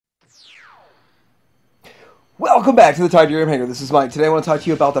Welcome back to the Tiger Game Hanger. This is Mike. Today I want to talk to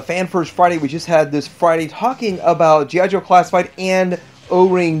you about the Fan First Friday. We just had this Friday talking about G.I. Joe Classified and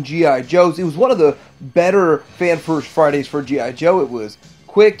O-Ring G.I. Joes. It was one of the better Fan First Fridays for G.I. Joe. It was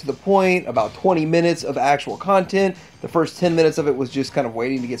quick, to the point, about 20 minutes of actual content. The first 10 minutes of it was just kind of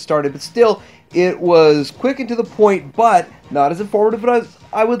waiting to get started, but still, it was quick and to the point, but not as informative as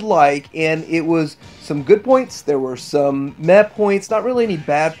I would like, and it was some good points. There were some meh points, not really any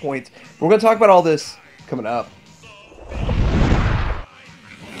bad points. We're going to talk about all this coming up.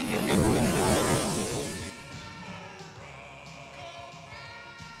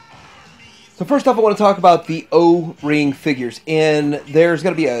 So first off, I want to talk about the O-Ring figures, and there's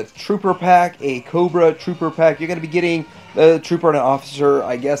going to be a Trooper pack, a Cobra Trooper pack. You're going to be getting a Trooper and an Officer,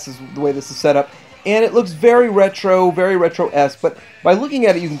 I guess is the way this is set up, and it looks very retro-esque, but by looking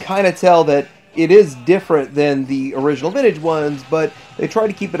at it, you can kind of tell that it is different than the original vintage ones, but they try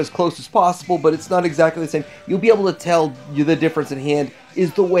to keep it as close as possible, but it's not exactly the same. You'll be able to tell the difference in hand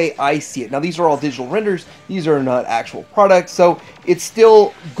is the way I see it. Now, these are all digital renders. These are not actual products, so it's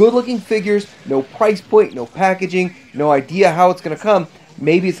still good-looking figures, no price point, no packaging, no idea how it's going to come.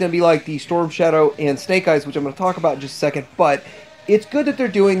 Maybe it's going to be like the Storm Shadow and Snake Eyes, which I'm going to talk about in just a second, but it's good that they're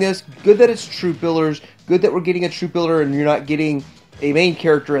doing this, good that it's troop builders, good that we're getting a troop builder and you're not getting a main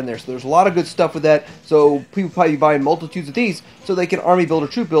character in there. So there's a lot of good stuff with that. So people probably buying multitudes of these so they can army build or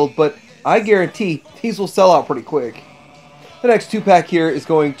troop build, but I guarantee these will sell out pretty quick. The next two-pack here is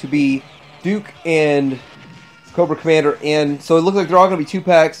going to be Duke and Cobra Commander, and so it looks like they're all going to be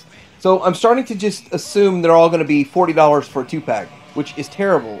two-packs. So I'm starting to just assume they're all going to be $40 for a two-pack, which is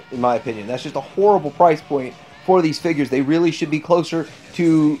terrible in my opinion. That's just a horrible price point for these figures. They really should be closer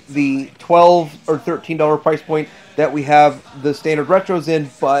to the $12 or $13 price point that we have the standard retros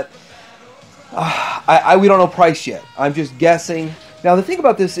in, but we don't know price yet. I'm just guessing. Now the thing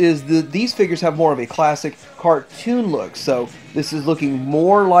about this is these figures have more of a classic cartoon look, so this is looking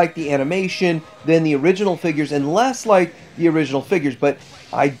more like the animation than the original figures and less like the original figures, but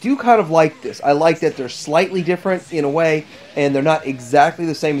I do kind of like this. I like that they're slightly different in a way, and they're not exactly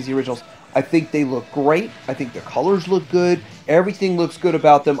the same as the originals. I think they look great. I think the colors look good. Everything looks good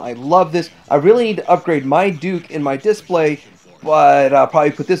about them. I love this. I really need to upgrade my Duke in my display, but I'll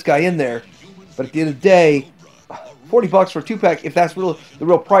probably put this guy in there. But at the end of the day, $40 for a two-pack, if that's the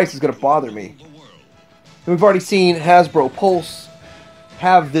real price, is going to bother me. And we've already seen Hasbro Pulse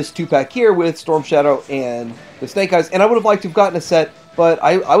have this two-pack here with Storm Shadow and the Snake Eyes, and I would have liked to have gotten a set, but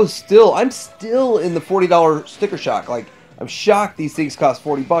I'm still in the $40 sticker shock. Like, I'm shocked these things cost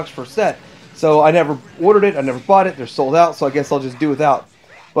 $40 for a set. So I never ordered it, I never bought it, they're sold out, so I guess I'll just do without.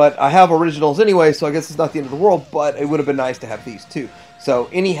 But I have originals anyway, so I guess it's not the end of the world, but it would have been nice to have these too. So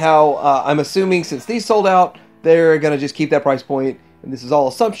anyhow, I'm assuming since these sold out, they're going to just keep that price point, and this is all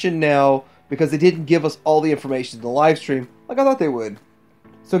assumption now, because they didn't give us all the information in the live stream, like I thought they would.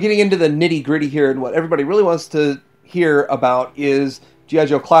 So getting into the nitty-gritty here, and what everybody really wants to hear about is G.I.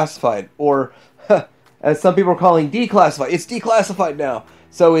 Joe Classified, or as some people are calling declassified. It's declassified now.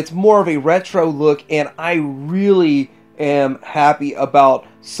 So it's more of a retro look, and I really am happy about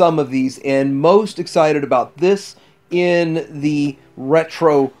some of these, and most excited about this in the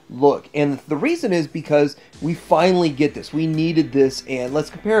retro look. And the reason is because we finally get this. We needed this, and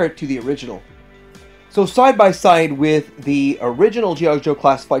let's compare it to the original. So side by side with the original G.I. Joe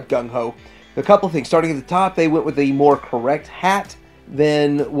Classified Gung Ho, a couple of things. Starting at the top, they went with a more correct hat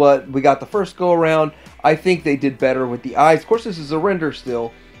than what we got the first go around. I think they did better with the eyes. Of course, this is a render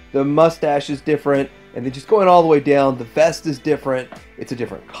still. The mustache is different, and then just going all the way down, the vest is different. It's a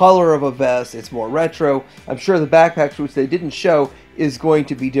different color of a vest. It's more retro. I'm sure the backpacks, which they didn't show, is going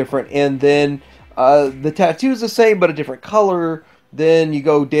to be different. And then the tattoo is the same, but a different color. Then you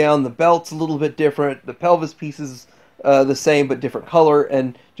go down, the belt's a little bit different. The pelvis piece is the same, but different color.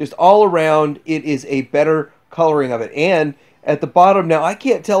 And just all around, it is a better coloring of it. And at the bottom now, I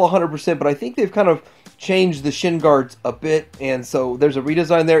can't tell 100%, but I think they've kind of changed the shin guards a bit, and so there's a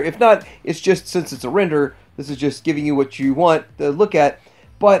redesign there. If not, it's just, since it's a render, this is just giving you what you want to look at.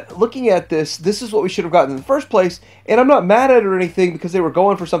 But looking at this, this is what we should have gotten in the first place, and I'm not mad at it or anything because they were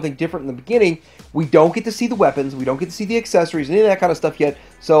going for something different in the beginning. We don't get to see the weapons, we don't get to see the accessories, any of that kind of stuff yet,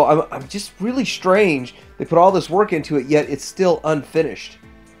 so I'm just really strange they put all this work into it, yet it's still unfinished.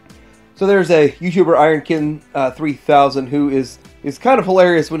 So there's a YouTuber, Ironkin 3000, who is kind of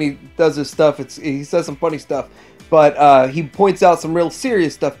hilarious when he does his stuff. He says some funny stuff, but he points out some real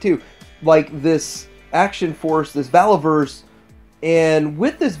serious stuff too, like this Action Force, this Valaverse, and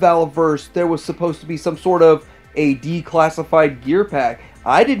with this Valaverse, there was supposed to be some sort of a declassified gear pack.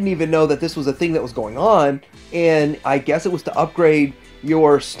 I didn't even know that this was a thing that was going on, and I guess it was to upgrade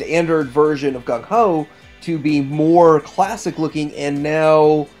your standard version of Gung Ho to be more classic looking, and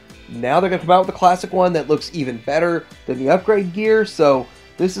now they're going to come out with the classic one that looks even better than the upgrade gear. So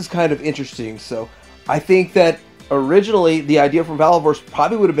this is kind of interesting. So I think that originally the idea from Valveverse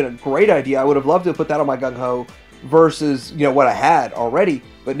probably would have been a great idea. I would have loved to put that on my Gung Ho versus, you know, what I had already.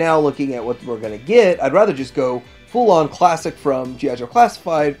 But now looking at what we're going to get, I'd rather just go full on classic from G.I. Joe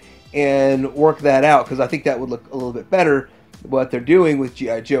Classified and work that out, because I think that would look a little bit better what they're doing with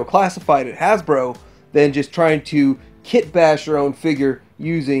G.I. Joe Classified at Hasbro than just trying to kit bash your own figure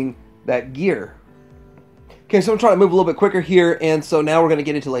using that gear. Okay, so I'm trying to move a little bit quicker here, and so now we're going to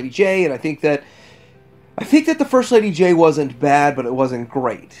get into Lady J, and I think that the first Lady J wasn't bad, but it wasn't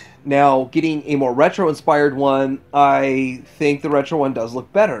great. Now, getting a more retro-inspired one, I think the retro one does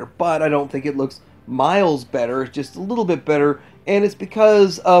look better, but I don't think it looks miles better. It's just a little bit better, and it's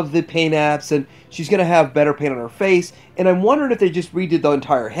because of the paint apps, and she's going to have better paint on her face, and I'm wondering if they just redid the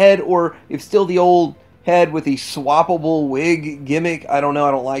entire head, or if still the old head with the swappable wig gimmick. I don't know,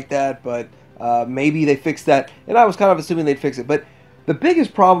 I don't like that, but maybe they fixed that, and I was kind of assuming they'd fix it. But the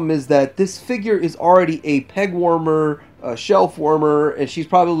biggest problem is that this figure is already a peg warmer, a shelf warmer, and she's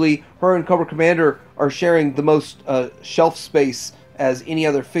probably, her and Cobra Commander are sharing the most shelf space as any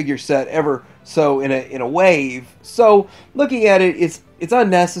other figure set ever, so in a wave. So looking at it, it's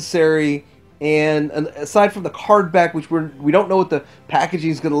unnecessary, and aside from the card back, which we don't know what the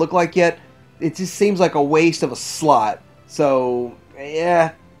packaging is going to look like yet, it just seems like a waste of a slot. So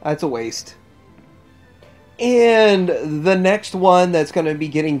yeah, that's a waste. And the next one that's going to be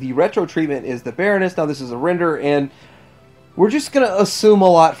getting the retro treatment is the Baroness. Now this is a render, and we're just going to assume a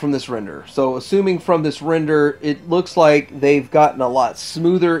lot from this render. So assuming from this render, it looks like they've gotten a lot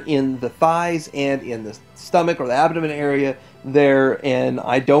smoother in the thighs and in the stomach or the abdomen area there, and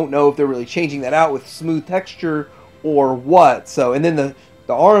I don't know if they're really changing that out with smooth texture or what. So, and then the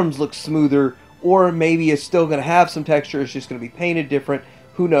arms look smoother, or maybe it's still going to have some texture, it's just going to be painted different.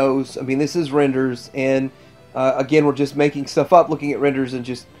 Who knows? I mean, this is renders, and again, we're just making stuff up, looking at renders and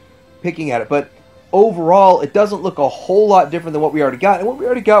just picking at it. But overall, it doesn't look a whole lot different than what we already got, and what we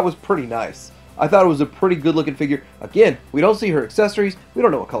already got was pretty nice. I thought it was a pretty good looking figure. Again, we don't see her accessories, we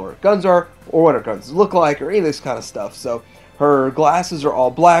don't know what color her guns are, or what her guns look like, or any of this kind of stuff. So her glasses are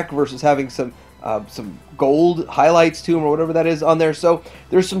all black versus having some gold highlights to them, or whatever that is on there. So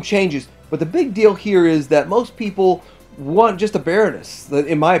there's some changes. But the big deal here is that most people want just a Baroness,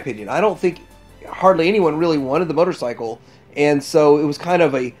 in my opinion. I don't think hardly anyone really wanted the motorcycle, and so it was kind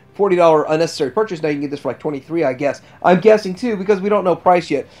of a $40 unnecessary purchase. Now you can get this for like $23, I guess. I'm guessing too, because we don't know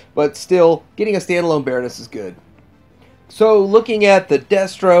price yet, but still, getting a standalone Baroness is good. So looking at the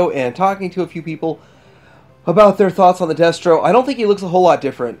Destro and talking to a few people about their thoughts on the Destro, I don't think he looks a whole lot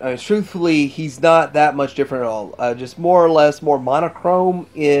different. I mean, truthfully, he's not that much different at all. Just more or less more monochrome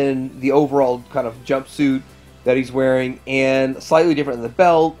in the overall kind of jumpsuit that he's wearing, and slightly different in the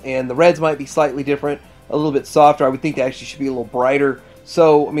belt, and the reds might be slightly different, a little bit softer. I would think they actually should be a little brighter.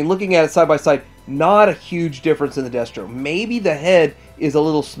 So, I mean, looking at it side by side, not a huge difference in the Destro. Maybe the head is a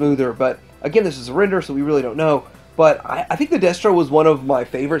little smoother, but again, this is a render, so we really don't know. But I think the Destro was one of my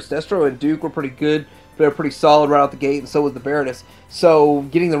favorites. Destro and Duke were pretty good. They're pretty solid right out the gate, and so was the Baroness. So,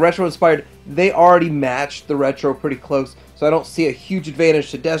 getting the retro inspired, they already matched the retro pretty close. So I don't see a huge advantage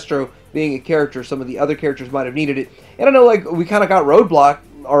to Destro being a character. Some of the other characters might have needed it. And I know, like, we kind of got Roadblock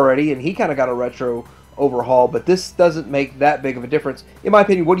already, and he kind of got a retro overhaul, but this doesn't make that big of a difference. In my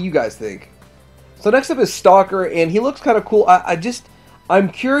opinion, what do you guys think? So next up is Stalker, and he looks kind of cool. I'm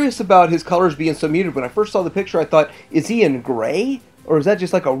curious about his colors being so muted. When I first saw the picture, I thought, is he in gray? Or is that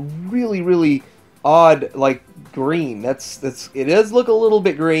just like a really, really odd, like, green? It does look a little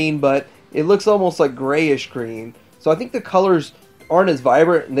bit green, but it looks almost like grayish green. So I think the colors aren't as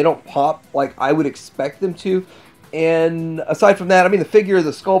vibrant, and they don't pop like I would expect them to. And aside from that, I mean, the figure,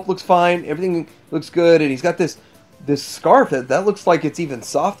 the sculpt looks fine. Everything looks good, and he's got this scarf that looks like it's even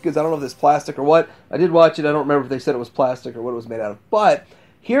soft, because I don't know if it's plastic or what. I did watch it. I don't remember if they said it was plastic or what it was made out of. But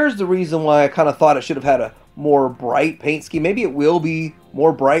here's the reason why I kind of thought it should have had a more bright paint scheme. Maybe it will be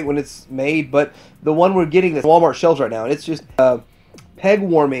more bright when it's made, but the one we're getting is Walmart shelves right now, and it's just peg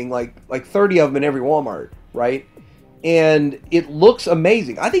warming, like 30 of them in every Walmart, right? And it looks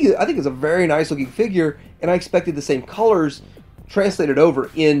amazing. I think it's a very nice looking figure, and I expected the same colors translated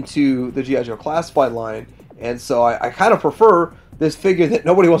over into the G.I. Joe Classified line. And so I kind of prefer this figure that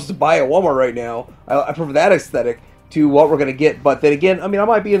nobody wants to buy at Walmart right now. I prefer that aesthetic to what we're going to get. But then again, I mean, I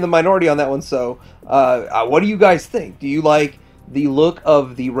might be in the minority on that one. So what do you guys think? Do you like the look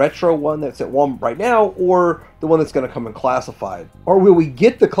of the retro one that's at Walmart right now, or the one that's going to come in Classified? Or will we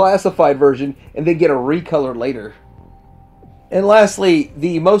get the Classified version and then get a recolor later? And lastly,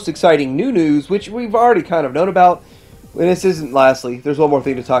 the most exciting new news, which we've already kind of known about, and this isn't lastly, there's one more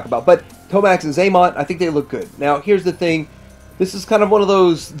thing to talk about, but Tomax and Zaymont, I think they look good. Now, here's the thing, this is kind of one of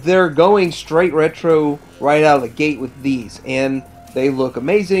those, they're going straight retro right out of the gate with these, and they look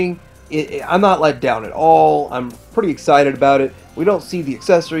amazing. I'm not let down at all. I'm pretty excited about it. We don't see the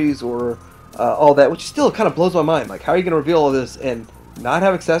accessories or all that, which still kind of blows my mind. Like, how are you going to reveal all this and not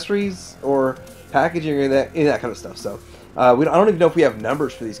have accessories or packaging or that kind of stuff? So I don't even know if we have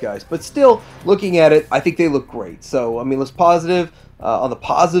numbers for these guys, but still, looking at it, I think they look great. So I mean, let's positive. On the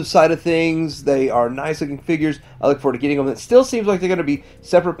positive side of things, they are nice looking figures. I look forward to getting them. It still seems like they're going to be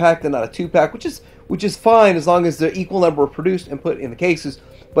separate packed and not a 2-pack, which is fine as long as they're equal number produced and put in the cases.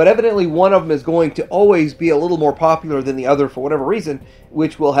 But evidently one of them is going to always be a little more popular than the other for whatever reason,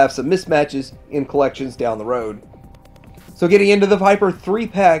 which will have some mismatches in collections down the road. So getting into the Viper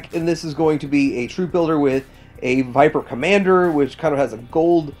 3-pack, and this is going to be a troop builder with a Viper Commander, which kind of has a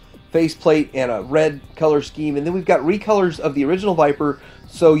gold faceplate and a red color scheme. And then we've got recolors of the original Viper.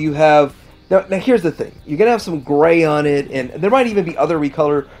 So you have... Now here's the thing. You're going to have some gray on it, and there might even be other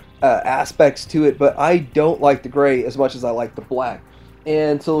recolor aspects to it, but I don't like the gray as much as I like the black.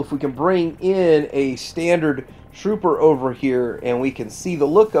 And so if we can bring in a standard trooper over here and we can see the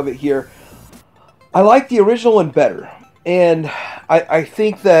look of it here, I like the original one better. And I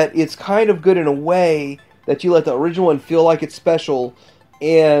think that it's kind of good in a way that you let the original one feel like it's special,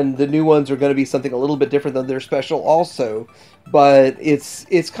 and the new ones are going to be something a little bit different than they're special also. But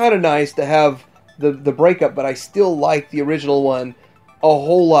it's kind of nice to have the breakup, but I still like the original one a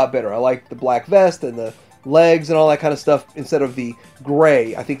whole lot better. I like the black vest and the legs and all that kind of stuff instead of the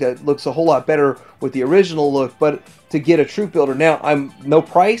gray. I think that looks a whole lot better with the original look. But to get a troop builder now, I'm no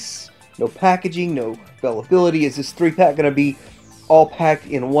price, no packaging, no availability. Is this 3-pack going to be all packed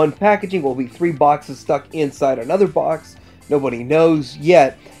in one packaging? Will be 3 boxes stuck inside another box? Nobody knows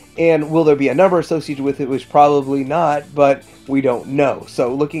yet. And will there be a number associated with it? Which probably not, but we don't know.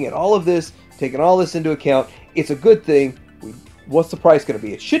 So looking at all of this, taking all this into account, it's a good thing. What's the price going to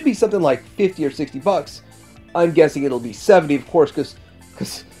be? It should be something like 50 or 60 bucks. I'm guessing it'll be 70, of course,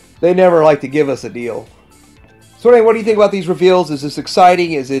 because they never like to give us a deal. So anyway, what do you think about these reveals? Is this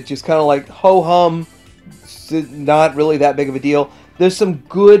exciting? Is it just kind of like ho-hum? Not really that big of a deal. There's some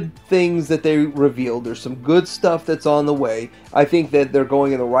good things that they revealed. There's some good stuff that's on the way. I think that they're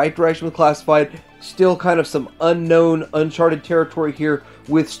going in the right direction with Classified. Still kind of some unknown, uncharted territory here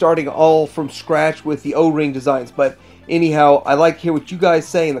with starting all from scratch with the O-ring designs. But anyhow, I'd like to hear what you guys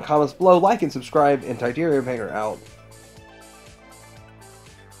say in the comments below. Like and subscribe, and Titanium Hanger out.